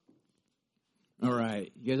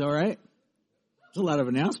right. You guys all right? There's a lot of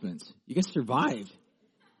announcements. You guys survived.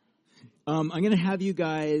 I'm going to have you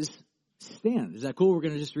guys stand. Is that cool? We're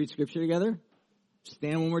going to just read scripture together.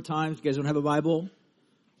 Stand one more time. If you guys don't have a Bible,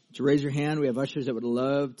 to raise your hand. We have ushers that would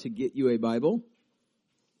love to get you a Bible.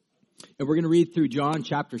 And we're going to read through John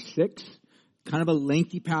chapter 6. Kind of a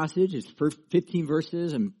lengthy passage. It's 15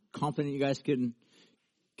 verses. I'm confident you guys can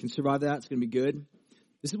survive that. It's going to be good.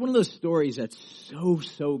 This is one of those stories that's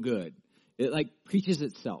so good. It like preaches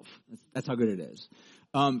itself. That's how good it is.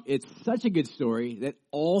 It's such a good story that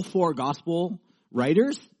all four gospel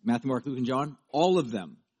writers, Matthew, Mark, Luke, and John, all of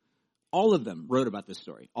them wrote about this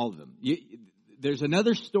story. All of them. There's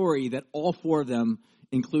another story that all four of them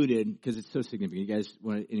included because it's so significant. You guys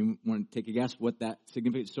want to take a guess what that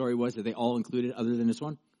significant story was that they all included other than this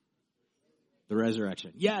one? The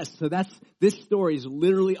resurrection. Yes, so this story is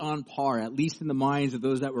literally on par, at least in the minds of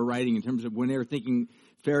those that were writing, in terms of when they were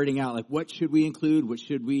ferreting out, like, what should we include, what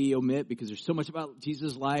should we omit, because there's so much about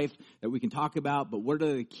Jesus' life that we can talk about, but what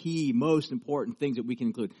are the key, most important things that we can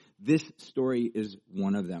include? This story is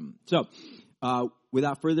one of them. So,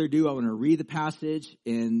 without further ado, I want to read the passage,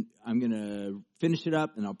 and I'm going to finish it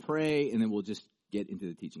up, and I'll pray, and then we'll just get into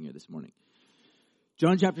the teaching here this morning.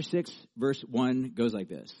 John chapter 6, verse 1 goes like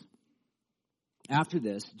this. After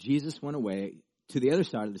this, Jesus went away to the other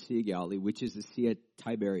side of the Sea of Galilee, which is the Sea of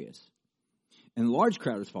Tiberias. And a large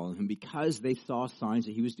crowd was following him because they saw signs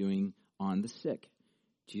that he was doing on the sick.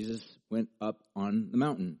 Jesus went up on the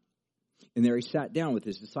mountain, and there he sat down with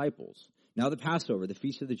his disciples. Now the Passover, the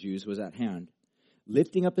feast of the Jews, was at hand.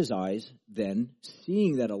 Lifting up his eyes, then,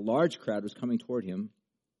 seeing that a large crowd was coming toward him,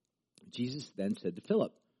 Jesus then said to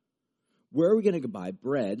Philip, "Where are we going to buy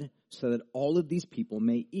bread so that all of these people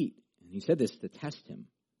may eat?" And he said this to test him,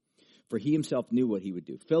 for he himself knew what he would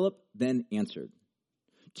do. Philip then answered,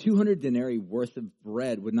 200 denarii worth of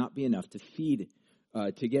bread would not be enough to feed,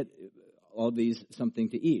 to get all these something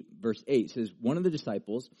to eat. Verse 8 says, one of the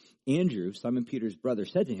disciples, Andrew, Simon Peter's brother,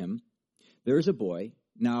 said to him, there is a boy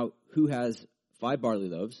now who has 5 barley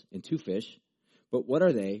loaves and 2 fish, but what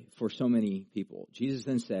are they for so many people? Jesus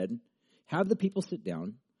then said, have the people sit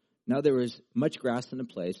down. Now there was much grass in the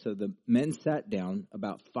place, so the men sat down,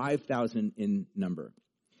 about 5,000 in number.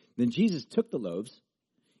 Then Jesus took the loaves,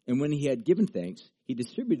 and when he had given thanks, he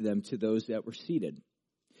distributed them to those that were seated.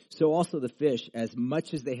 So also the fish, as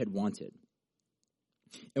much as they had wanted.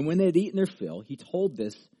 And when they had eaten their fill, he told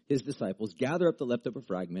his disciples, gather up the leftover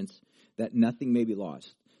fragments, that nothing may be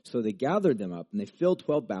lost. So they gathered them up, and they filled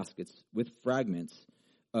 12 baskets with fragments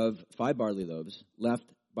of 5 barley loaves left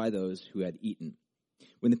by those who had eaten.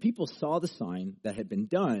 When the people saw the sign that had been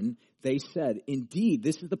done, they said, indeed,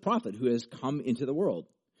 this is the prophet who has come into the world.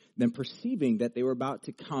 Then perceiving that they were about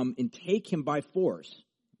to come and take him by force,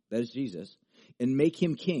 that is Jesus, and make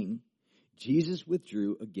him king, Jesus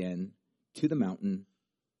withdrew again to the mountain,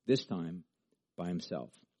 this time by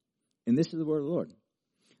himself. And this is the word of the Lord.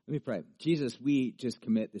 Let me pray. Jesus, we just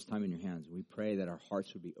commit this time in your hands. We pray that our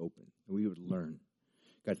hearts would be open, and we would learn.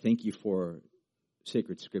 God, thank you for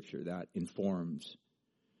sacred scripture that informs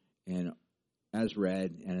and, as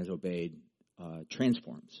read and as obeyed,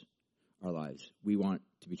 transforms our lives. We want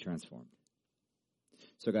to be transformed.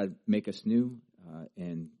 So, God, make us new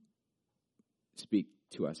and speak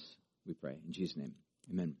to us, we pray. In Jesus' name,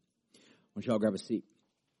 amen. Why don't you all grab a seat?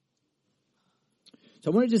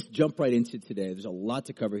 So I want to just jump right into today. There's a lot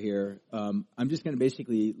to cover here. I'm just going to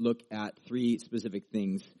basically look at 3 specific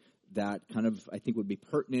things that kind of, I think, would be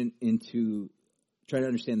pertinent into trying to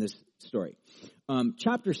understand this story.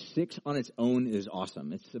 Chapter 6 on its own is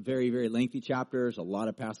awesome. It's a very, very lengthy chapter. There's a lot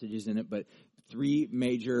of passages in it, but 3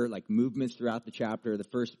 major movements throughout the chapter. The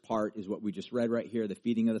first part is what we just read right here, the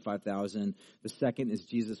feeding of the 5,000. The second is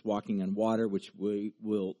Jesus walking on water, which we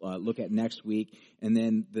will look at next week. And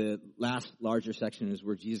then the last larger section is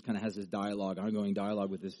where Jesus kind of has this ongoing dialogue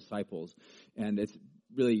with his disciples. And it's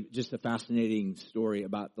really just a fascinating story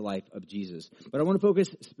about the life of Jesus. But I want to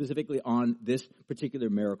focus specifically on this particular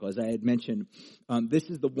miracle. As I had mentioned, this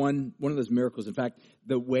is one of those miracles. In fact,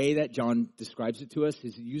 the way that John describes it to us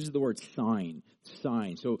is he uses the word sign.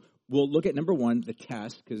 So we'll look at number 1, the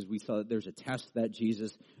test, because we saw that there's a test that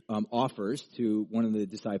Jesus offers to one of the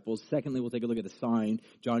disciples. Secondly, we'll take a look at the sign.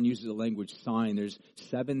 John uses the language sign. There's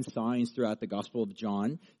 7 signs throughout the Gospel of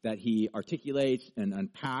John that he articulates and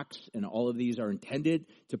unpacks, and all of these are intended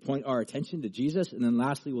to point our attention to Jesus. And then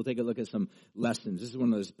lastly, we'll take a look at some lessons. This is one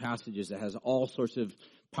of those passages that has all sorts of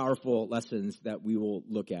powerful lessons that we will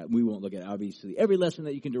look at. We won't look at, obviously, every lesson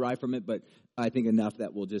that you can derive from it, but I think enough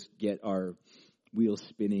that will just get our wheels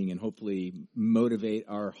spinning and hopefully motivate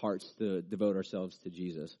our hearts to devote ourselves to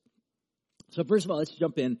Jesus. So first of all, let's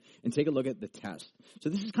jump in and take a look at the test. So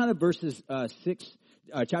this is kind of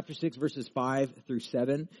chapter 6, verses 5 through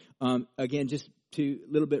 7. Again, just to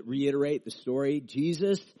a little bit reiterate the story.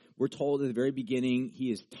 Jesus, we're told at the very beginning,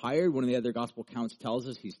 he is tired. One of the other gospel accounts tells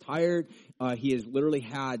us he's tired. He has literally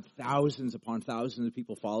had thousands upon thousands of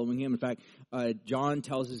people following him. In fact, John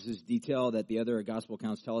tells us this detail that the other gospel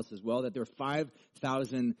accounts tell us as well, that there are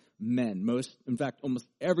 5,000 men. Almost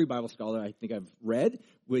every Bible scholar I think I've read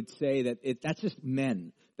would say that that's just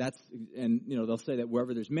men. They'll say that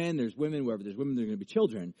wherever there's men, there's women. Wherever there's women, there's going to be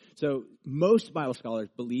children. So most Bible scholars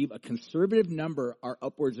believe a conservative number are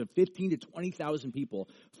upwards of 15 to 20,000 people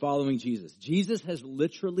following Jesus. Jesus has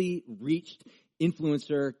literally reached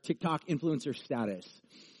TikTok influencer status.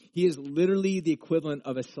 He is literally the equivalent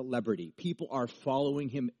of a celebrity. People are following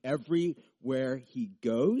him everywhere he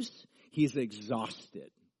goes. He's exhausted.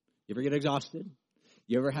 You ever get exhausted?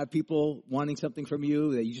 You ever have people wanting something from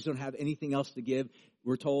you that you just don't have anything else to give?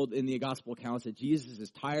 We're told in the gospel accounts that Jesus is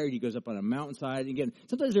tired. He goes up on a mountainside. Again,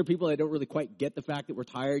 sometimes there are people that don't really quite get the fact that we're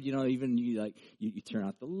tired. Even you turn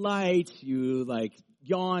out the lights. You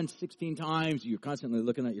yawn 16 times. You're constantly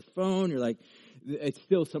looking at your phone. You're like, it's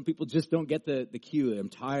still, some people just don't get the cue. I'm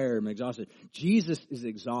tired. I'm exhausted. Jesus is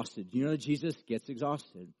exhausted. Jesus gets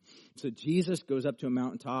exhausted. So Jesus goes up to a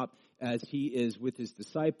mountaintop as he is with his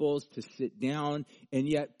disciples to sit down, and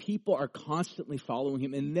yet people are constantly following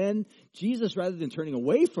him. And then Jesus, rather than turning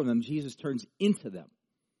away from them, Jesus turns into them.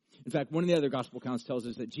 In fact, one of the other gospel accounts tells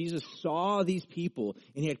us that Jesus saw these people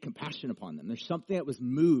and he had compassion upon them. There's something that was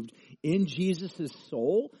moved in Jesus'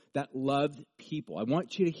 soul that loved people. I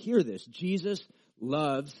want you to hear this. Jesus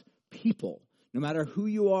loves people. No matter who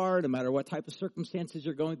you are, no matter what type of circumstances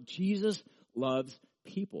you're going, Jesus loves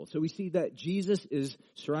people. So we see that Jesus is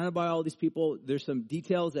surrounded by all these people. There's some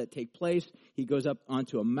details that take place. He goes up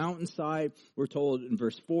onto a mountainside. We're told in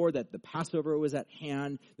verse 4 that the Passover was at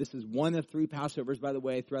hand. This is one of 3 Passovers, by the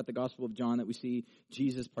way, throughout the Gospel of John that we see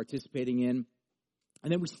Jesus participating in.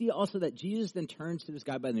 And then we see also that Jesus then turns to this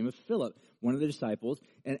guy by the name of Philip, one of the disciples,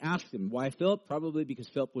 and asks him, why Philip? Probably because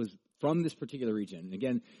Philip was from this particular region. And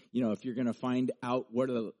again, if you're going to find out what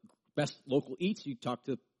are the best local eats, you talk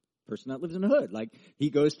to person that lives in the hood. He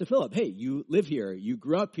goes to Philip. Hey, you live here. You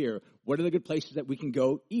grew up here. What are the good places that we can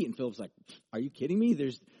go eat? And Philip's like, are you kidding me?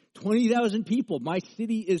 There's 20,000 people. My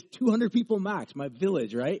city is 200 people max, my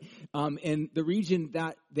village, right? And the region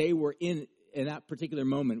that they were in that particular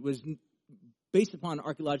moment was based upon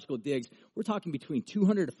archaeological digs. We're talking between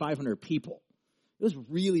 200 to 500 people. It was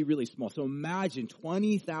really, really small. So imagine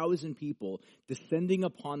 20,000 people descending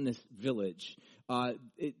upon this village.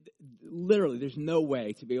 Literally, there's no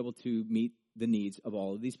way to be able to meet the needs of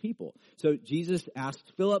all of these people. So Jesus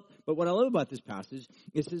asked Philip, but what I love about this passage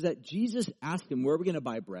is that Jesus asked him, where are we going to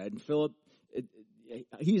buy bread? And Philip,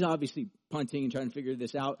 he's obviously punting and trying to figure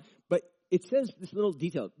this out. But it says this little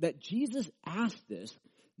detail that Jesus asked this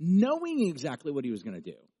knowing exactly what he was going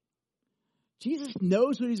to do. Jesus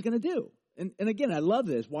knows what he's going to do. And again, I love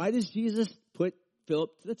this. Why does Jesus put Philip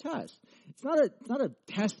to the test? It's not a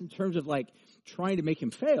test in terms of trying to make him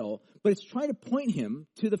fail, but it's trying to point him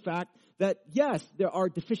to the fact that, yes, there are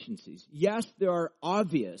deficiencies. Yes, there are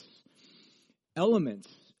obvious elements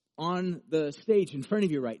on the stage in front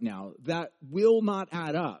of you right now that will not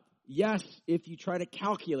add up. Yes, if you try to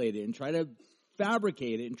calculate it and try to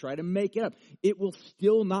fabricate it and try to make it up, it will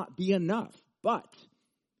still not be enough. But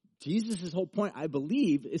Jesus' whole point, I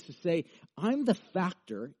believe, is to say, I'm the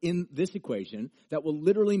factor in this equation that will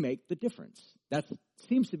literally make the difference. That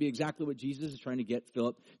seems to be exactly what Jesus is trying to get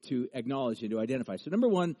Philip to acknowledge and to identify. So number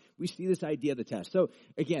one, we see this idea of the test. So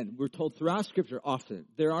again, we're told throughout Scripture often,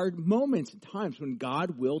 there are moments and times when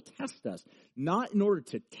God will test us, not in order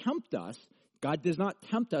to tempt us. God does not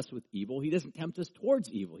tempt us with evil. He doesn't tempt us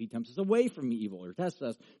towards evil. He tempts us away from evil or tests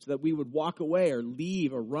us so that we would walk away or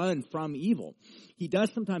leave or run from evil. He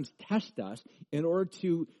does sometimes test us in order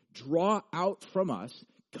to draw out from us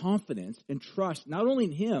confidence and trust, not only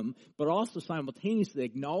in him, but also simultaneously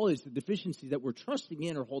acknowledge the deficiencies that we're trusting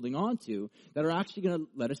in or holding on to that are actually going to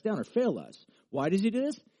let us down or fail us. Why does he do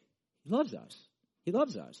this? He loves us. He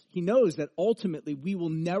loves us. He knows that ultimately we will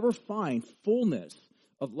never find fullness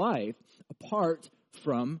of life apart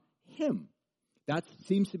from him. That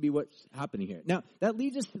seems to be what's happening here. Now, that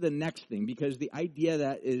leads us to the next thing, because the idea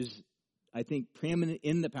that is I think, preeminent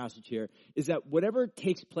in the passage here is that whatever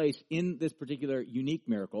takes place in this particular unique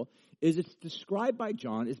miracle is it's described by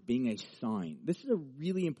John as being a sign. This is a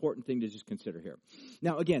really important thing to just consider here.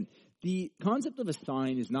 Now, again, the concept of a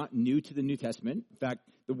sign is not new to the New Testament. In fact,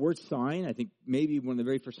 the word sign, I think maybe one of the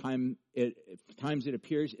very first times it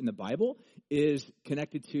appears in the Bible is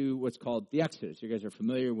connected to what's called the Exodus. You guys are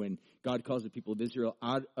familiar when God calls the people of Israel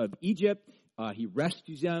out of Egypt. He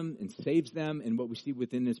rescues them and saves them. And what we see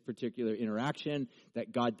within this particular interaction,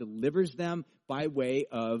 that God delivers them by way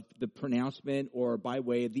of the pronouncement or by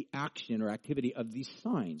way of the action or activity of these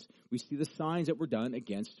signs. We see the signs that were done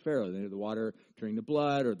against Pharaoh, the water turning to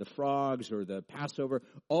blood or the frogs or the Passover.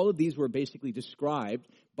 All of these were basically described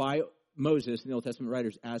by Moses and the Old Testament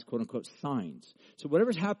writers as quote-unquote signs. So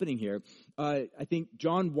whatever's happening here, I think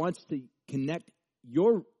John wants to connect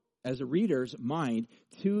your as a reader's mind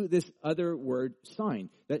to this other word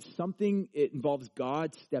sign. That something, it involves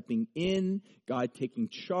God stepping in, God taking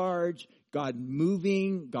charge, God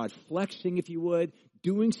moving, God flexing, if you would,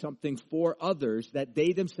 doing something for others that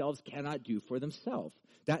they themselves cannot do for themselves.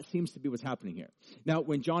 That seems to be what's happening here. Now,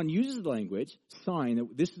 when John uses the language, sign,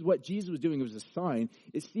 this is what Jesus was doing, it was a sign,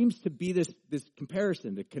 it seems to be this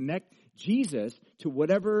comparison to connect Jesus to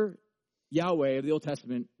whatever Yahweh of the Old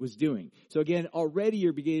Testament was doing. So again, already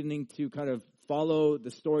you're beginning to kind of follow the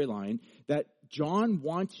storyline that John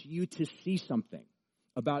wants you to see something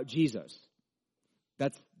about Jesus.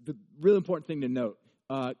 That's the really important thing to note.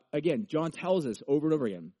 Again, John tells us over and over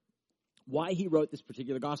again why he wrote this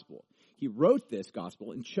particular gospel. He wrote this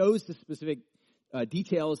gospel and chose the specific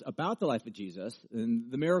details about the life of Jesus and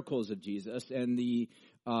the miracles of Jesus and the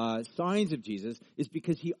signs of Jesus is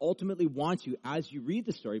because he ultimately wants you, as you read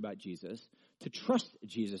the story about Jesus, to trust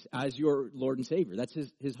Jesus as your Lord and Savior. That's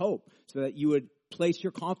his hope, so that you would place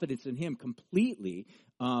your confidence in him completely.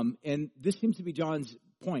 And this seems to be John's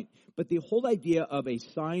point. But the whole idea of a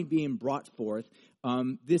sign being brought forth,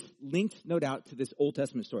 this links, no doubt, to this Old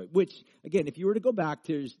Testament story, which, again, if you were to go back,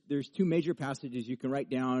 there's two major passages you can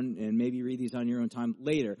write down and maybe read these on your own time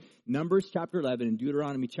later. Numbers chapter 11 and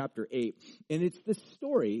Deuteronomy chapter 8. And it's the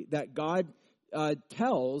story that God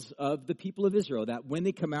tells of the people of Israel, that when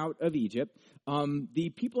they come out of Egypt,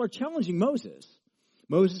 the people are challenging Moses.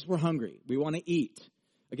 Moses, we're hungry. We want to eat.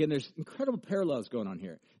 Again, there's incredible parallels going on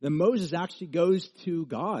here. Then Moses actually goes to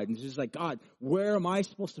God and says, like, God, where am I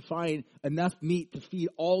supposed to find enough meat to feed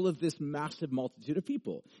all of this massive multitude of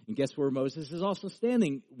people? And guess where Moses is also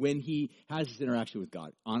standing when he has this interaction with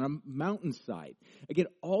God? On a mountainside. Again,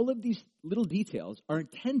 all of these little details are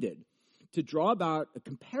intended to draw about a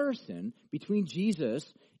comparison between Jesus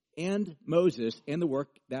and Moses and the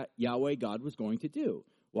work that Yahweh God was going to do.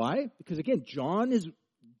 Why? Because, again, John is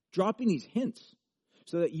dropping these hints,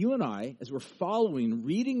 so that you and I, as we're following,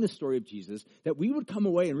 reading the story of Jesus, that we would come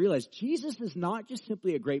away and realize Jesus is not just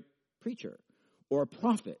simply a great preacher or a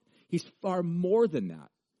prophet. He's far more than that.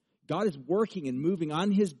 God is working and moving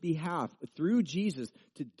on his behalf through Jesus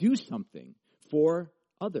to do something for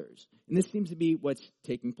others. And this seems to be what's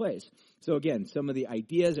taking place. So again, some of the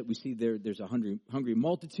ideas that we see there's a hungry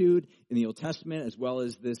multitude in the Old Testament, as well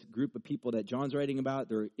as this group of people that John's writing about.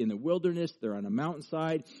 They're in the wilderness. They're on a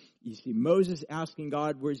mountainside. You see Moses asking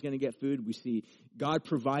God where he's going to get food. We see God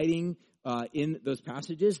providing in those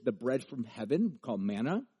passages the bread from heaven called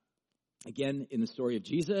manna. Again, in the story of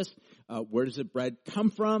Jesus, where does the bread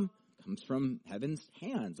come from? Comes from heaven's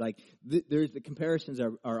hands. Like there's the comparisons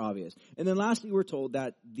are obvious. And then lastly, we're told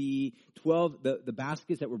that the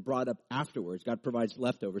baskets that were brought up afterwards, God provides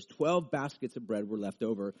leftovers. 12 baskets of bread were left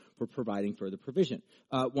over for providing further provision.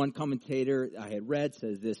 One commentator I had read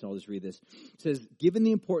says this, and I'll just read this. It says, given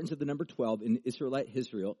the importance of the number 12 in Israelite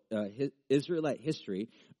history,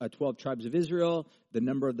 12 tribes of Israel, the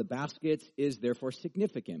number of the baskets is therefore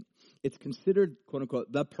significant. It's considered, quote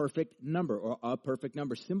unquote, the perfect number, or a perfect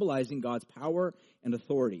number, symbolizing God's power and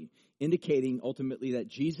authority, indicating ultimately that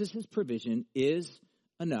Jesus' provision is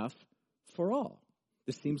enough for all.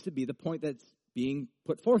 This seems to be the point that's being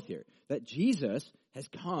put forth here, that Jesus has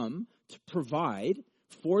come to provide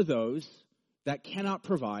for those that cannot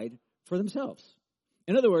provide for themselves.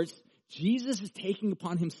 In other words, Jesus is taking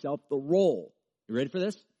upon himself the role, you ready for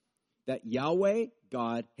this? That Yahweh,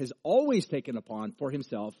 God, has always taken upon for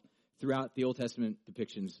himself throughout the Old Testament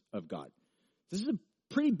depictions of God. This is a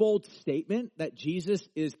pretty bold statement that Jesus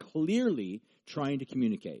is clearly trying to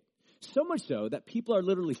communicate. So much so that people are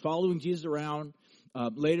literally following Jesus around.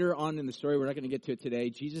 Later on in the story, we're not going to get to it today,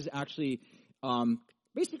 Jesus actually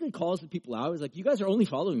basically calls the people out. He's like, you guys are only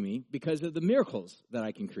following me because of the miracles that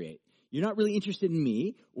I can create. You're not really interested in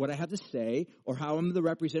me, what I have to say, or how I'm the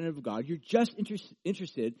representative of God. You're just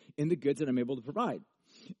interested in the goods that I'm able to provide.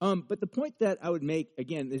 But the point that I would make,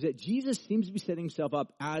 again, is that Jesus seems to be setting himself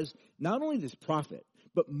up as not only this prophet,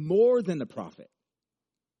 but more than the prophet,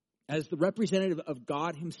 as the representative of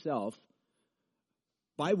God himself,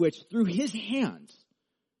 by which, through his hands,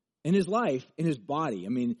 in his life, in his body, I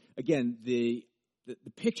mean, again, the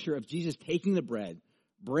picture of Jesus taking the bread,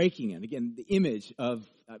 breaking it, again, the image of,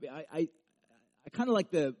 I kind of like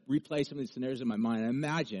to replay some of these scenarios in my mind. I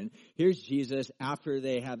imagine here's Jesus after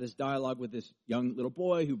they have this dialogue with this young little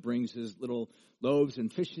boy who brings his little loaves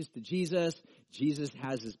and fishes to Jesus. Jesus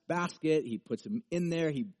has his basket. He puts them in there.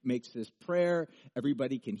 He makes this prayer.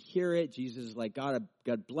 Everybody can hear it. Jesus is like, God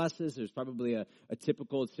blesses. There's probably a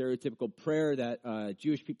typical, stereotypical prayer that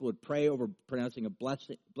Jewish people would pray over pronouncing a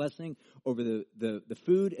blessing over the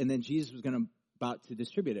food. And then Jesus was going to about to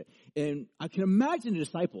distribute it. And I can imagine the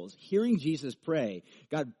disciples hearing Jesus pray,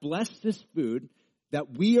 God bless this food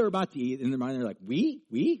that we are about to eat. In their mind, they're like, we?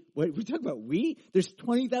 What we talking about? We? There's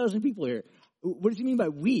 20,000 people here. What does he mean by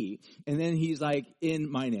we? And then he's like,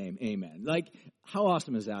 in my name, amen. Like, how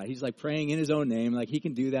awesome is that? He's like praying in his own name. Like, he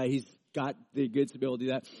can do that. He's got the goods to be able to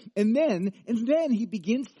do that. And then he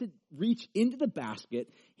begins to reach into the basket,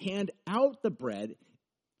 hand out the bread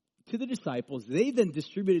to the disciples. They then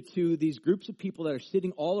distribute it to these groups of people that are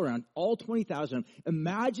sitting all around, all 20,000.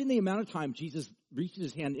 Imagine the amount of time Jesus reaches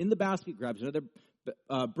his hand in the basket, grabs another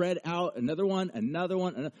bread out, another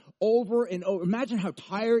one, over and over. Imagine how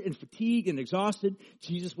tired and fatigued and exhausted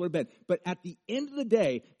Jesus would have been. But at the end of the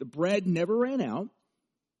day, the bread never ran out.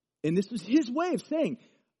 And this was his way of saying,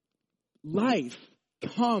 life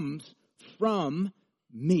comes from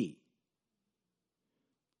me.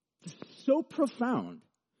 It's so profound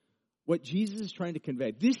what Jesus is trying to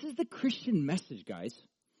convey. This is the Christian message, guys.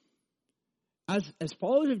 As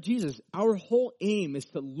followers of Jesus, our whole aim is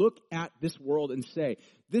to look at this world and say,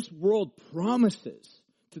 this world promises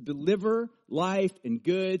to deliver life and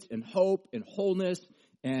goods and hope and wholeness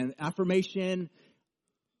and affirmation,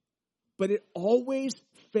 but it always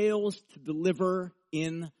fails to deliver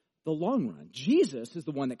in the long run. Jesus is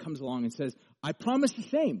the one that comes along and says, I promise the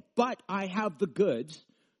same, but I have the goods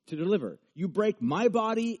to deliver. You break my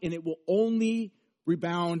body and it will only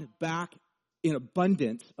rebound back in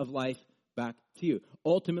abundance of life back to you.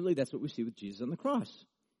 Ultimately, that's what we see with Jesus on the cross.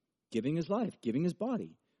 Giving his life, giving his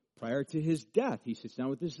body. Prior to his death, he sits down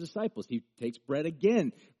with his disciples. He takes bread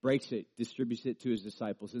again, breaks it, distributes it to his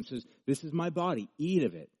disciples, and says, this is my body, eat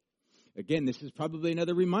of it. Again, this is probably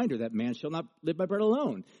another reminder that man shall not live by bread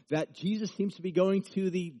alone. That Jesus seems to be going to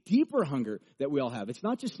the deeper hunger that we all have. It's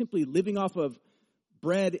not just simply living off of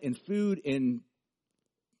bread and food and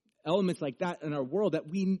elements like that in our world, that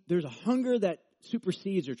there's a hunger that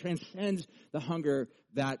supersedes or transcends the hunger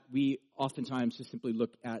that we oftentimes just simply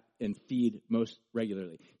look at and feed most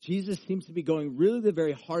regularly. Jesus seems to be going really to the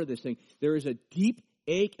very heart of this thing. There is a deep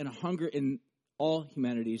ache and a hunger in all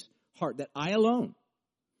humanity's heart that I alone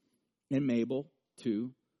am able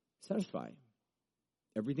to satisfy.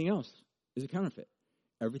 Everything else is a counterfeit.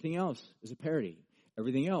 Everything else is a parody.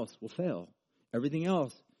 Everything else will fail. Everything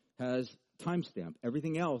else has timestamp.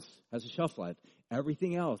 Everything else has a shelf life.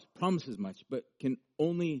 Everything else promises much, but can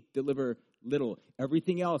only deliver little.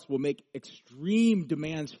 Everything else will make extreme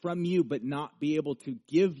demands from you, but not be able to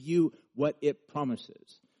give you what it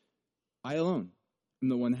promises. I alone am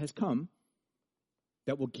the one that has come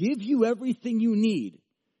that will give you everything you need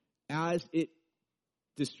as it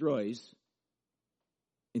destroys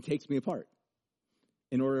and takes me apart.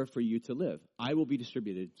 In order for you to live, I will be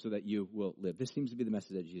distributed so that you will live. This seems to be the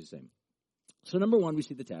message that Jesus is saying. So number one, we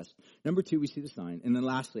see the test. Number two, we see the sign. And then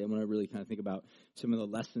lastly, I want to really kind of think about some of the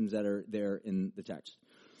lessons that are there in the text.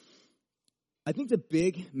 I think the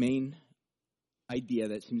big main idea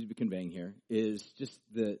that seems to be conveying here is just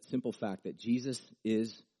the simple fact that Jesus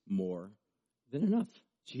is more than enough.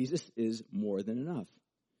 Jesus is more than enough.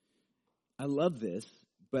 I love this,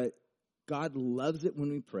 but God loves it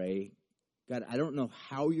when we pray, God, I don't know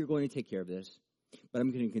how you're going to take care of this, but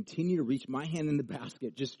I'm going to continue to reach my hand in the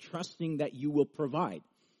basket, just trusting that you will provide.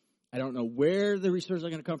 I don't know where the resources are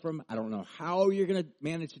going to come from. I don't know how you're going to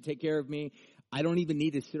manage to take care of me. I don't even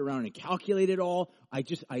need to sit around and calculate it all. I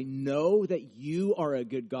know that you are a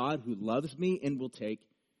good God who loves me and will take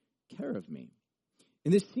care of me.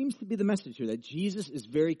 And this seems to be the message here, that Jesus is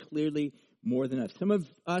very clearly more than enough. Some of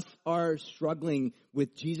us are struggling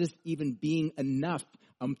with Jesus even being enough.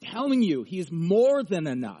 I'm telling you, he is more than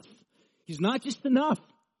enough. He's not just enough.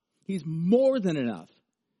 He's more than enough.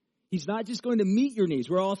 He's not just going to meet your needs.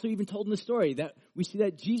 We're also even told in the story that we see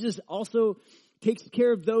that Jesus also takes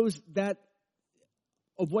care of those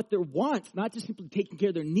of what their wants, not just simply taking care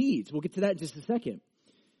of their needs. We'll get to that in just a second.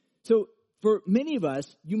 So For many of us,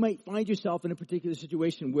 you might find yourself in a particular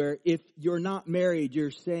situation where if you're not married,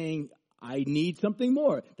 you're saying, I need something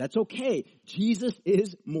more. That's okay. Jesus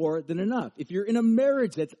is more than enough. If you're in a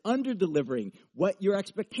marriage that's under-delivering what your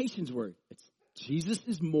expectations were, Jesus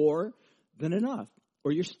is more than enough.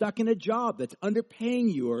 Or you're stuck in a job that's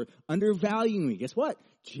underpaying you or undervaluing you. Guess what?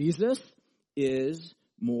 Jesus is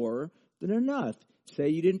more than enough. Say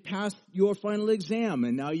you didn't pass your final exam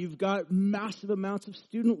and now you've got massive amounts of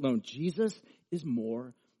student loan. Jesus is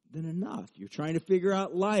more than enough. You're trying to figure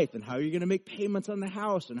out life and how you're going to make payments on the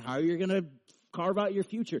house and how you're going to carve out your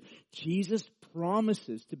future. Jesus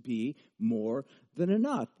promises to be more than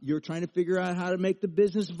enough. You're trying to figure out how to make the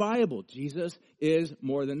business viable. Jesus is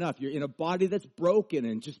more than enough. You're in a body that's broken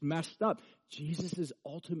and just messed up. Jesus is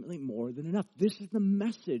ultimately more than enough. This is the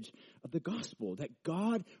message of the gospel, that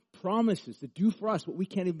God promises to do for us what we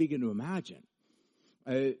can't even begin to imagine.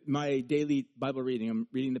 My daily Bible reading, I'm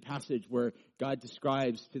reading the passage where God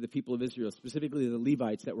describes to the people of Israel, specifically the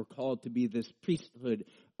Levites that were called to be this priesthood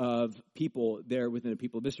of people there within the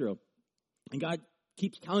people of Israel. And God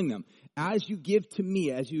keeps telling them, as you give to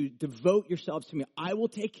me, as you devote yourselves to me, I will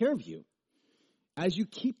take care of you. As you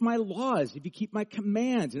keep my laws, if you keep my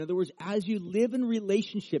commands, in other words, as you live in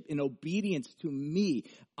relationship, in obedience to me,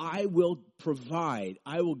 I will provide.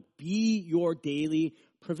 I will be your daily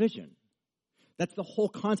provision. That's the whole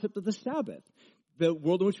concept of the Sabbath. The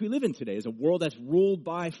world in which we live in today is a world that's ruled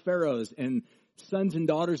by pharaohs and sons and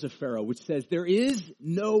daughters of Pharaoh, which says there is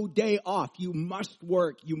no day off. You must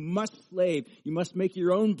work. You must slave. You must make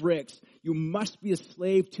your own bricks. You must be a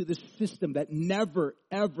slave to the system that never,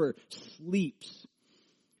 ever sleeps.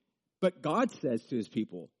 But God says to his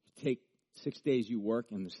people, take 6 days you work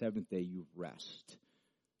and the seventh day you rest.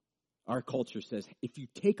 Our culture says, if you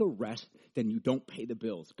take a rest, then you don't pay the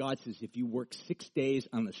bills. God says, if you work 6 days,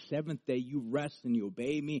 on the seventh day you rest and you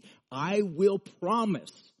obey me, I will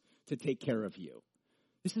promise to take care of you.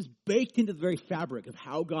 This is baked into the very fabric of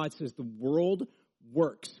how God says the world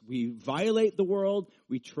works. We violate the world.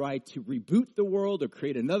 We try to reboot the world or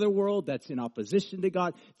create another world that's in opposition to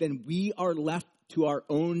God. Then we are left to our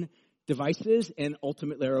own devices and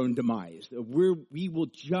ultimately our own demise. We will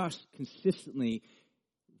just consistently,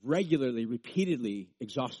 regularly, repeatedly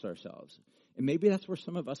exhaust ourselves. And maybe that's where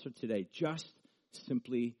some of us are today, just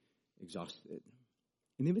simply exhausted.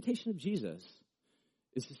 And the invitation of Jesus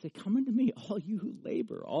is to say, come unto me, all you who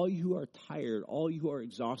labor, all you who are tired, all you who are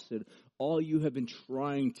exhausted, all you have been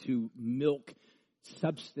trying to milk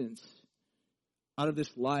substance out of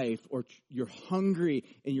this life, or you're hungry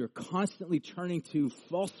and you're constantly turning to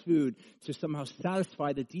false food to somehow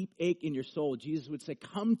satisfy the deep ache in your soul. Jesus would say,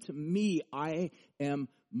 come to me, I am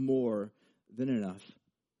more than enough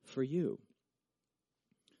for you.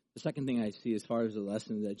 The second thing I see as far as the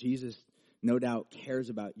lesson is that Jesus no doubt cares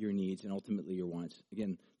about your needs and ultimately your wants.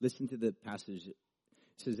 Again, listen to the passage. It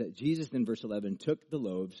says that Jesus, in verse 11, took the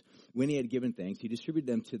loaves. When he had given thanks, he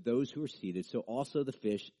distributed them to those who were seated, so also the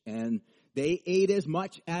fish, and they ate as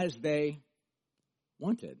much as they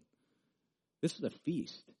wanted. This was a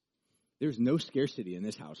feast. There's no scarcity in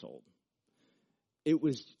this household. It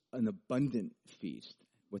was an abundant feast.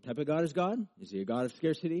 What type of God is God? Is he a God of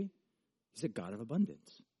scarcity? He's a God of abundance.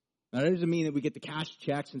 Now, that doesn't mean that we get the cash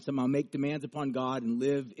checks and somehow make demands upon God and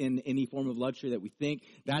live in any form of luxury that we think.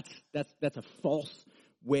 That's a false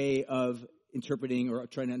way of interpreting or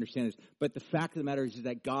trying to understand this. But the fact of the matter is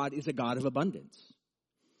that God is a God of abundance.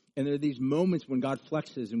 And there are these moments when God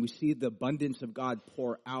flexes and we see the abundance of God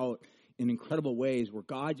pour out in incredible ways where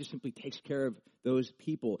God just simply takes care of those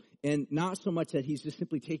people. And not so much that he's just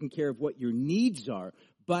simply taking care of what your needs are,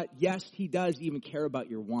 but yes, he does even care about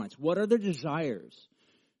your wants. What are the desires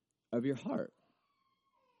of your heart?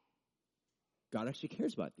 God actually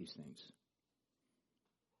cares about these things.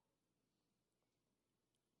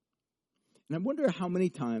 And I wonder how many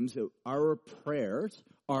times our prayers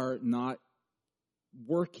are not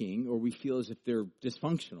working, or we feel as if they're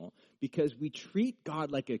dysfunctional, because we treat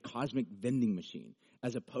God like a cosmic vending machine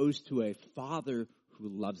as opposed to a Father who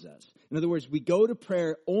loves us. In other words, we go to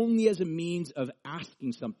prayer only as a means of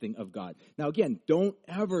asking something of God. Now, again, don't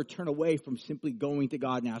ever turn away from simply going to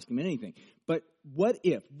God and asking him anything. But what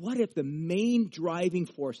if the main driving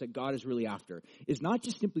force that God is really after is not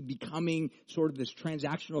just simply becoming sort of this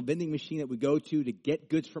transactional vending machine that we go to get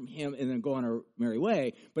goods from him and then go on our merry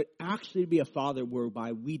way, but actually be a Father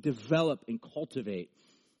whereby we develop and cultivate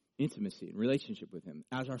intimacy and relationship with him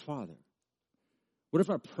as our Father? What if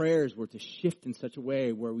our prayers were to shift in such a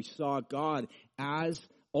way where we saw God as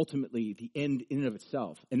ultimately the end in and of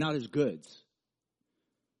itself and not as goods?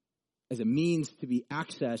 as a means to be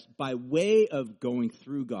accessed by way of going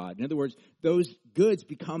through God. In other words, those goods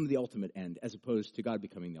become the ultimate end as opposed to God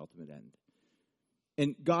becoming the ultimate end.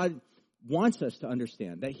 And God wants us to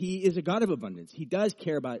understand that he is a God of abundance. He does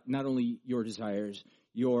care about not only your desires,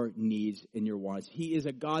 your needs, and your wants. He is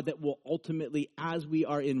a God that will ultimately, as we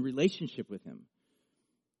are in relationship with him,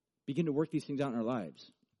 begin to work these things out in our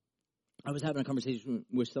lives. I was having a conversation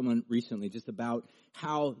with someone recently just about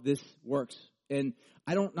how this works. And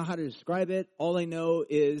I don't know how to describe it. All I know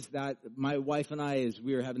is that my wife and I, as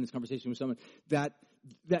we were having this conversation with someone, that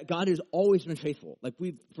God has always been faithful. Like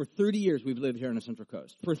for 30 years, we've lived here on the Central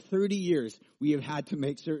Coast. For 30 years, we have had to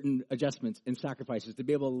make certain adjustments and sacrifices to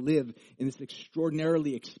be able to live in this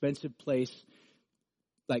extraordinarily expensive place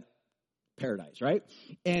like paradise, right?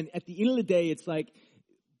 And at the end of the day, it's like,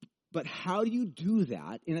 but how do you do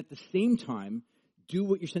that and at the same time do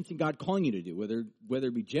what you're sensing God calling you to do, whether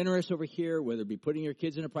it be generous over here, whether it be putting your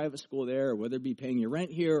kids in a private school there, or whether it be paying your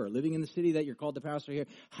rent here or living in the city that you're called to pastor here?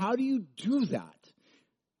 How do you do that?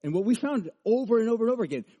 And what we found over and over and over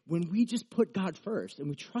again, when we just put God first and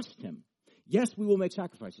we trust him, yes, we will make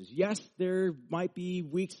sacrifices. Yes, there might be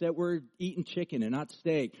weeks that we're eating chicken and not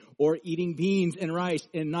steak, or eating beans and rice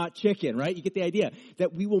and not chicken, right? You get the idea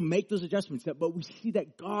that we will make those adjustments, but we see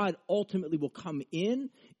that God ultimately will come in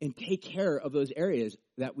and take care of those areas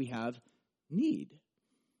that we have need.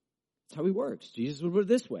 That's how he works. Jesus would put it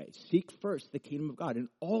this way: seek first the kingdom of God, and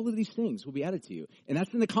all of these things will be added to you. And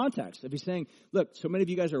that's in the context of he's saying, look, so many of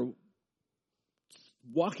you guys are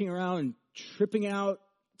walking around tripping out,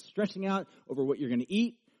 stressing out over what you're going to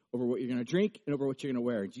eat, over what you're going to drink, and over what you're going to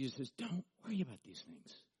wear. And Jesus says, don't worry about these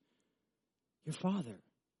things. Your Father,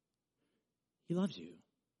 he loves you.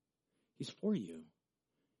 He's for you.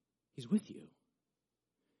 He's with you.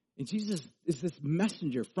 And Jesus is this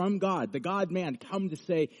messenger from God, the God-man, come to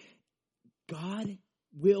say, God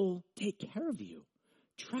will take care of you.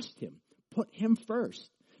 Trust him. Put him first.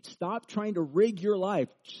 Stop trying to rig your life.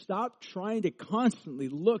 Stop trying to constantly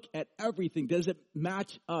look at everything. Does it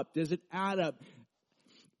match up? Does it add up?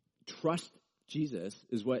 Trust Jesus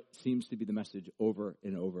is what seems to be the message over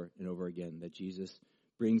and over and over again that Jesus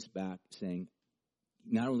brings back, saying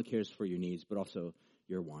not only cares for your needs, but also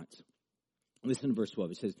your wants. Listen to verse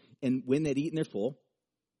 12. It says, and when they'd eaten their full,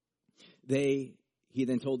 he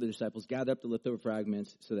then told the disciples, gather up the leftover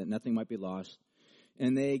fragments so that nothing might be lost.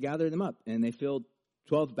 And they gathered them up, and they filled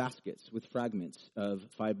 12 baskets with fragments of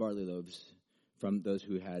 5 barley loaves from those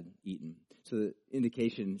who had eaten. So the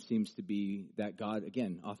indication seems to be that God,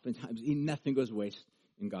 again, oftentimes, nothing goes waste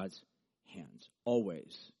in God's hands.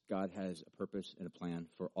 Always, God has a purpose and a plan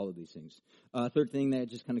for all of these things. Third thing that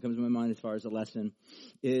just kind of comes to my mind as far as a lesson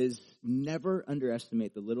is never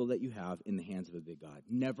underestimate the little that you have in the hands of a big God.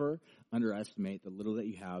 Never underestimate the little that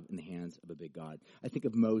you have in the hands of a big God. I think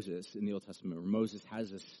of Moses in the Old Testament, where Moses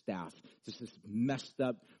has a staff, just this messed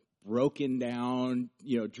up, broken down,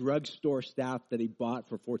 drugstore staff that he bought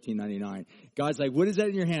for $14.99. God's like, what is that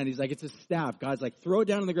in your hand? He's like, it's a staff. God's like, throw it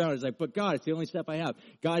down on the ground. He's like, but God, it's the only staff I have.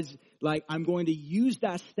 God's like, I'm going to use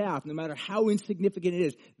that staff, no matter how insignificant it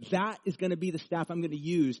is. That is going to be the staff I'm going to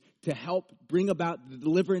use to help bring about the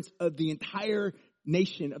deliverance of the entire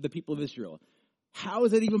nation of the people of Israel. How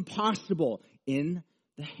is it even possible? In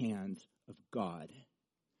the hands of God.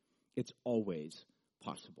 It's always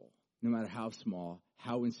possible. No matter how small,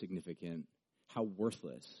 how insignificant, how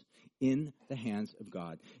worthless, in the hands of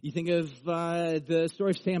God. You think of the story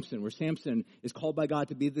of Samson, where Samson is called by God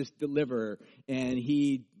to be this deliverer, and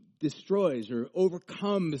he destroys or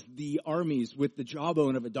overcomes the armies with the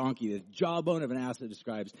jawbone of a donkey, the jawbone of an ass, it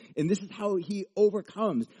describes. And this is how he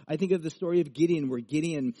overcomes. I think of the story of Gideon, where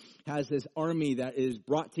Gideon has this army that is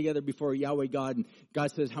brought together before Yahweh God. And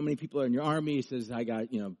God says, how many people are in your army? He says, I got,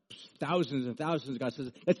 thousands and thousands. God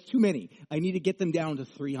says, that's too many. I need to get them down to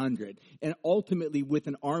 300. And ultimately, with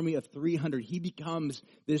an army of 300, he becomes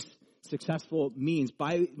this successful means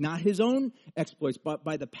by not his own exploits, but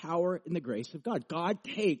by the power and the grace of God. God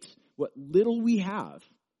takes what little we have.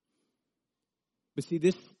 But see,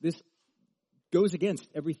 this goes against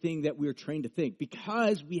everything that we're trained to think,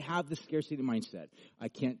 because we have the scarcity mindset. I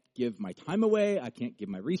can't give my time away. I can't give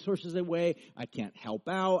my resources away. I can't help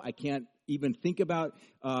out. I can't even think about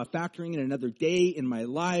factoring in another day in my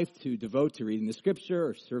life to devote to reading the scripture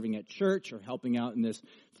or serving at church or helping out in this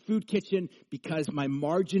food kitchen, because my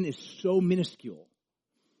margin is so minuscule.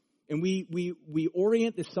 And we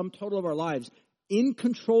orient the sum total of our lives in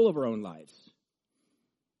control of our own lives,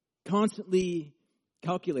 constantly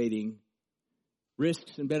calculating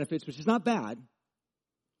risks and benefits, which is not bad,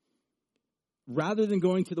 rather than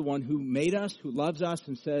going to the one who made us, who loves us,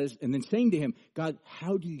 and then saying to him, God,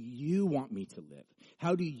 how do you want me to live?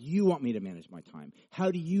 How do you want me to manage my time? How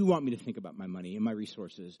do you want me to think about my money and my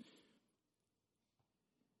resources?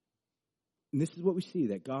 And this is what we see,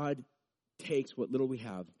 that God takes what little we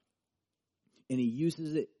have and he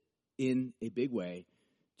uses it in a big way,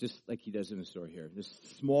 just like he does in the story here. This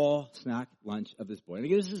small snack lunch of this boy. And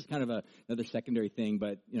again, this is kind of another secondary thing,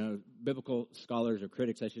 but, biblical scholars or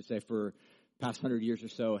critics, I should say, for past 100 years or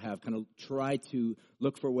so have kind of tried to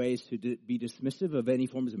look for ways to be dismissive of any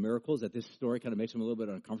forms of miracles, that this story kind of makes them a little bit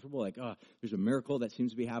uncomfortable. Like, there's a miracle that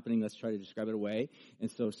seems to be happening. Let's try to describe it away. And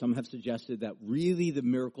so some have suggested that really the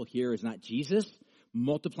miracle here is not Jesus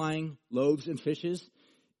multiplying loaves and fishes.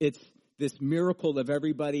 It's this miracle of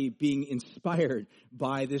everybody being inspired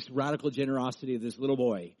by this radical generosity of this little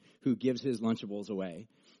boy who gives his Lunchables away.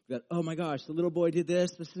 That, oh my gosh, the little boy did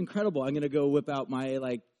this. This is incredible. I'm going to go whip out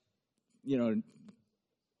my,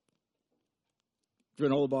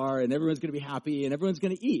 granola bar, and everyone's going to be happy, and everyone's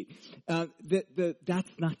going to eat.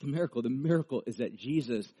 That's not the miracle. The miracle is that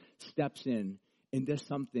Jesus steps in and does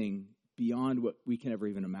something beyond what we can ever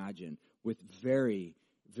even imagine. With very,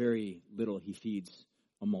 very little, he feeds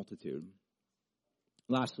a multitude.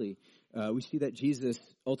 Lastly, we see that Jesus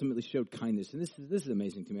ultimately showed kindness. And this is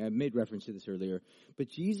amazing to me. I made reference to this earlier. But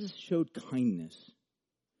Jesus showed kindness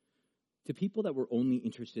to people that were only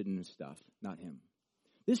interested in his stuff, not him.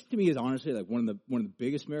 This, to me, is honestly like one of the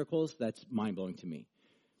biggest miracles that's mind-blowing to me.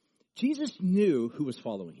 Jesus knew who was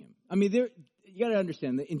following him. I mean, you got to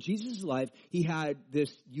understand that in Jesus' life, he had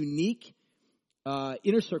this unique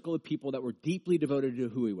inner circle of people that were deeply devoted to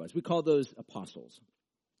who he was. We call those apostles.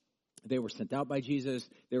 They were sent out by Jesus.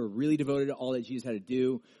 They were really devoted to all that Jesus had to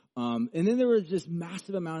do. And then there were just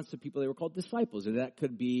massive amounts of people. They were called disciples. And that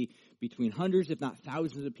could be between hundreds, if not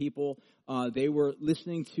thousands of people. They were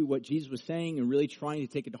listening to what Jesus was saying and really trying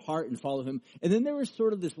to take it to heart and follow him. And then there was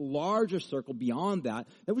sort of this larger circle beyond that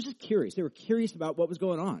was just curious. They were curious about what was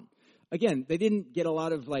going on. Again, they didn't get a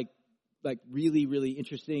lot of like really, really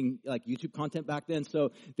interesting YouTube content back then.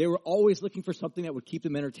 So they were always looking for something that would keep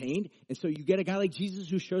them entertained. And so you get a guy like Jesus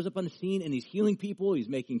who shows up on the scene and he's healing people. He's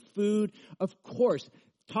making food. Of course,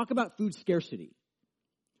 talk about food scarcity.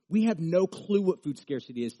 We have no clue what food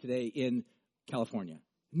scarcity is today in California.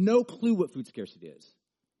 No clue what food scarcity is.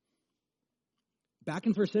 Back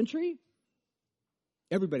in first century,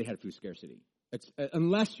 everybody had food scarcity.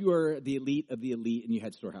 Unless you were the elite of the elite and you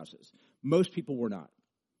had storehouses. Most people were not.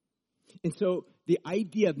 And so the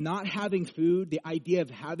idea of not having food, the idea of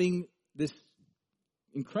having this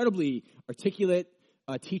incredibly articulate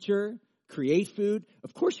teacher create food,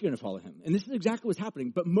 of course you're going to follow him. And this is exactly what's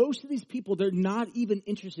happening. But most of these people, they're not even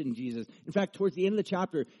interested in Jesus. In fact, towards the end of the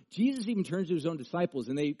chapter, Jesus even turns to his own disciples,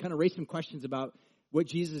 and they kind of raise some questions about what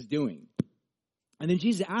Jesus is doing. And then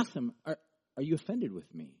Jesus asks them, are you offended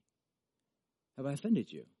with me? Have I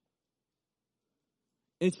offended you?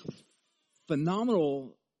 It's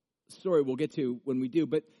phenomenal story we'll get to when we do,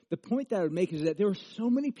 but the point that I would make is that there were so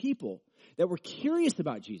many people that were curious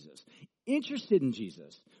about Jesus, interested in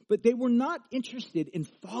Jesus, but they were not interested in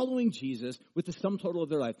following Jesus with the sum total of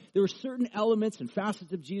their life. There were certain elements and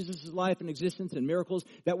facets of Jesus' life and existence and miracles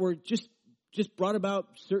that were just brought about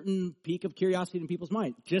certain peak of curiosity in people's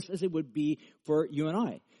mind, just as it would be for you and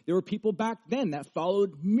I. There were people back then that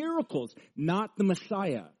followed miracles, not the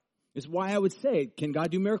Messiah. It's why I would say, can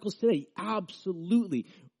God do miracles today? Absolutely.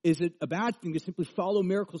 Is it a bad thing to simply follow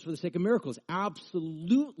miracles for the sake of miracles?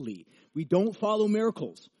 Absolutely. We don't follow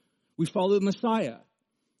miracles. We follow the Messiah.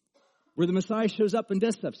 Where the Messiah shows up and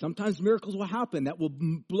does stuff. Sometimes miracles will happen that will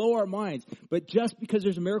blow our minds. But just because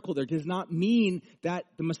there's a miracle there does not mean that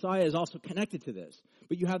the Messiah is also connected to this.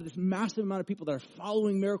 But you have this massive amount of people that are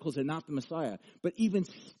following miracles and not the Messiah. But even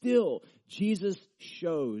still, Jesus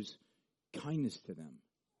shows kindness to them.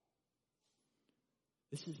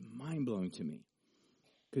 This is mind-blowing to me.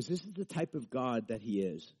 Because this is the type of God that he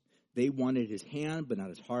is. They wanted his hand, but not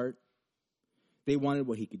his heart. They wanted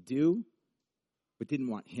what he could do, but didn't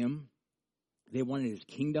want him. They wanted his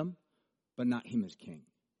kingdom, but not him as king.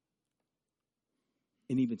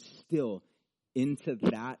 And even still, into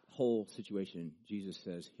that whole situation, Jesus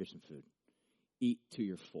says, here's some food. Eat till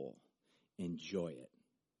you're full. Enjoy it.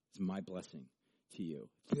 It's my blessing to you.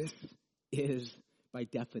 This is, by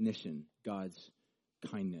definition, God's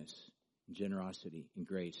kindness, generosity, and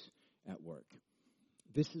grace at work.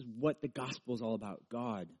 This is what the gospel is all about.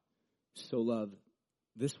 God so loved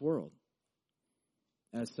this world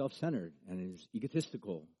as self-centered and as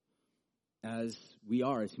egotistical as we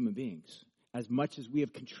are as human beings, as much as we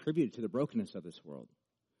have contributed to the brokenness of this world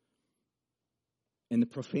and the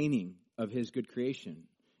profaning of his good creation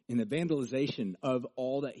in the vandalization of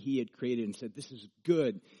all that he had created and said, this is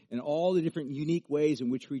good, and all the different unique ways in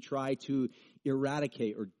which we try to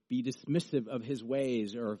eradicate or be dismissive of his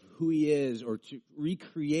ways or of who he is, or to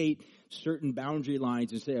recreate certain boundary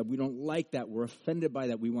lines and say, we don't like that, we're offended by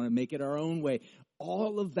that, we want to make it our own way.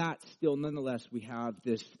 All of that still, nonetheless, we have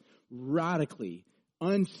this radically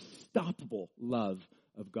unstoppable love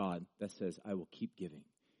of God that says, I will keep giving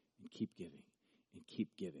and keep giving and keep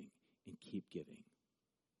giving and keep giving.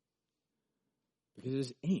 Because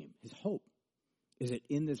his aim, his hope, is that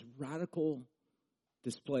in this radical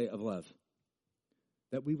display of love,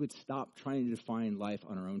 that we would stop trying to define life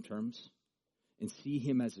on our own terms and see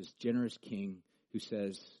him as this generous king who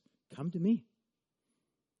says, come to me.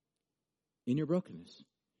 In your brokenness,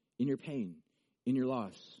 in your pain, in your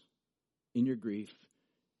loss, in your grief,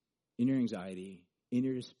 in your anxiety, in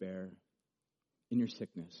your despair, in your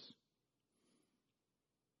sickness.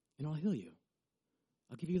 And I'll heal you.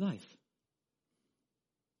 I'll give you life.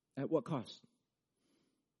 At what cost?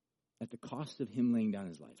 At the cost of him laying down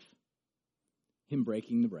his life. Him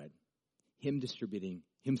breaking the bread. Him distributing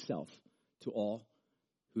himself to all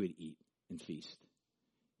who would eat and feast.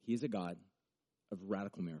 He is a God of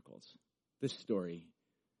radical miracles. This story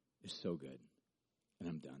is so good. And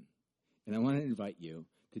I'm done. And I want to invite you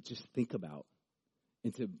to just think about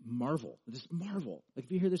and to marvel. Just marvel. Like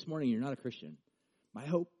if you're here this morning and you're not a Christian, my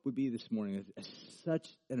hope would be this morning, as such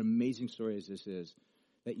an amazing story as this is,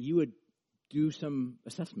 that you would do some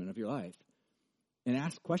assessment of your life and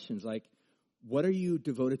ask questions like, what are you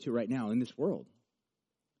devoted to right now in this world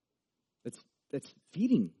that's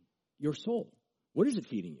feeding your soul? What is it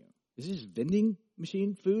feeding you? Is it just vending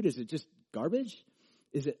machine food? Is it just garbage?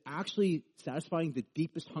 Is it actually satisfying the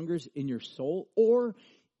deepest hungers in your soul? Or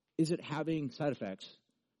is it having side effects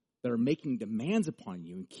that are making demands upon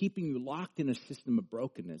you and keeping you locked in a system of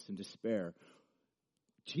brokenness and despair?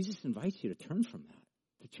 Jesus invites you to turn from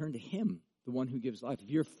that, to turn to him, the one who gives life. If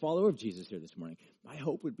you're a follower of Jesus here this morning, my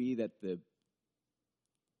hope would be that the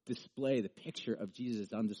display, the picture of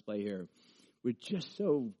Jesus on display here, would just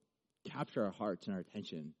so capture our hearts and our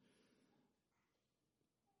attention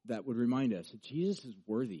that would remind us that Jesus is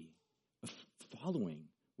worthy of following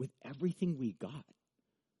with everything we got,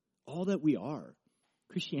 all that we are.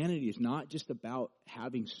 Christianity is not just about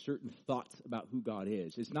having certain thoughts about who God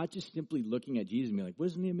is. It's not just simply looking at Jesus and being like,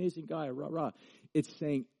 wasn't he an amazing guy? Rah, rah. It's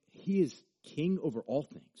saying he is king over all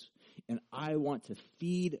things. And I want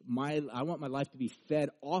my life to be fed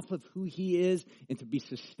off of who he is and to be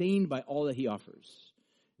sustained by all that he offers.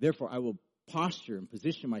 Therefore, I will posture and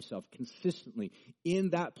position myself consistently in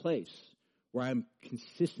that place where I'm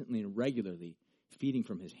consistently and regularly feeding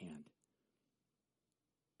from his hand.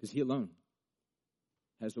 Because he alone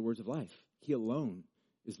has the words of life. He alone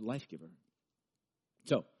is the life giver.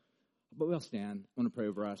 So, but we'll stand. I want to pray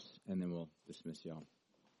over us, and then we'll dismiss y'all.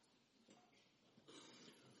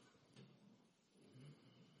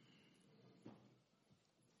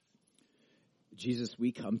 Jesus,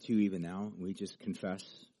 we come to you even now, and we just confess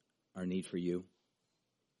our need for you.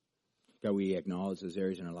 God, we acknowledge those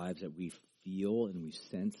areas in our lives that we feel and we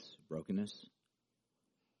sense brokenness.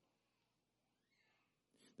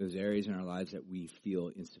 Those areas in our lives that we feel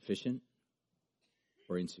insufficient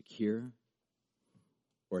or insecure,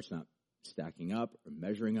 or it's not stacking up or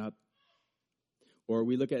measuring up. Or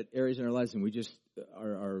we look at areas in our lives and we just,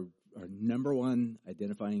 our number one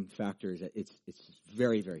identifying factor is that it's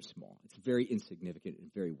very, very small. It's very insignificant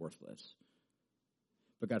and very worthless.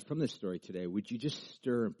 But God, from this story today, would you just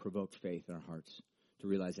stir and provoke faith in our hearts to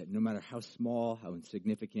realize that no matter how small, how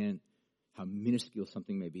insignificant, how minuscule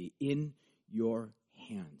something may be, in your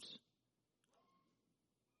hands,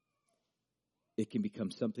 it can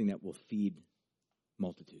become something that will feed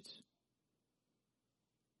multitudes.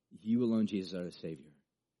 You alone, Jesus, are the Savior.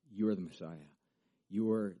 You are the Messiah.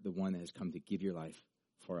 You are the one that has come to give your life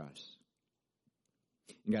for us.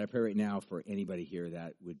 And God, I pray right now for anybody here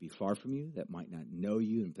that would be far from you, that might not know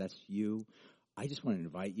you, and if that's you, I just want to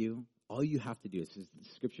invite you. All you have to do is, the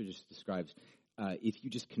scripture just describes, if you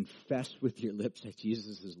just confess with your lips that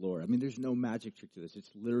Jesus is Lord. I mean, there's no magic trick to this.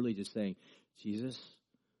 It's literally just saying, Jesus,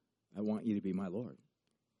 I want you to be my Lord.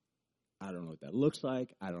 I don't know what that looks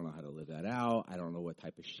like. I don't know how to live that out. I don't know what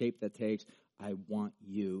type of shape that takes. I want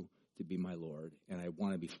you to be my Lord, and I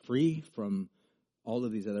want to be free from all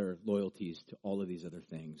of these other loyalties to all of these other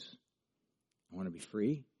things. I want to be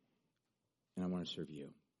free, and I want to serve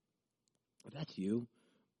you. If that's you,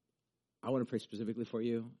 I want to pray specifically for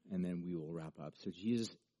you, and then we will wrap up. So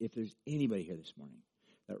Jesus, if there's anybody here this morning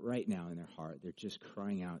that right now in their heart, they're just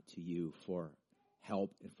crying out to you for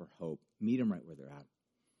help and for hope, meet them right where they're at.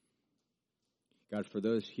 God, for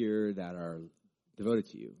those here that are devoted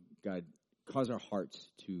to you. God, cause our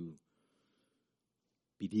hearts to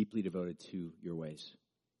be deeply devoted to your ways.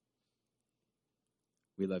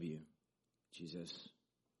 We love you, Jesus.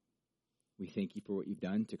 We thank you for what you've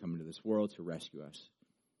done to come into this world to rescue us.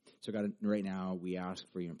 So God, right now we ask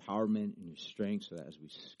for your empowerment and your strength so that as we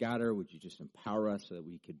scatter, would you just empower us so that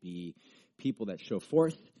we could be people that show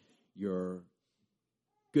forth your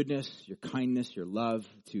goodness, your kindness, your love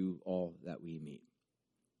to all that we meet.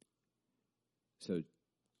 So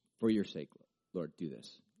for your sake, Lord, do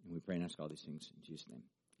this. And we pray and ask all these things in Jesus' name.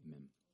 Amen.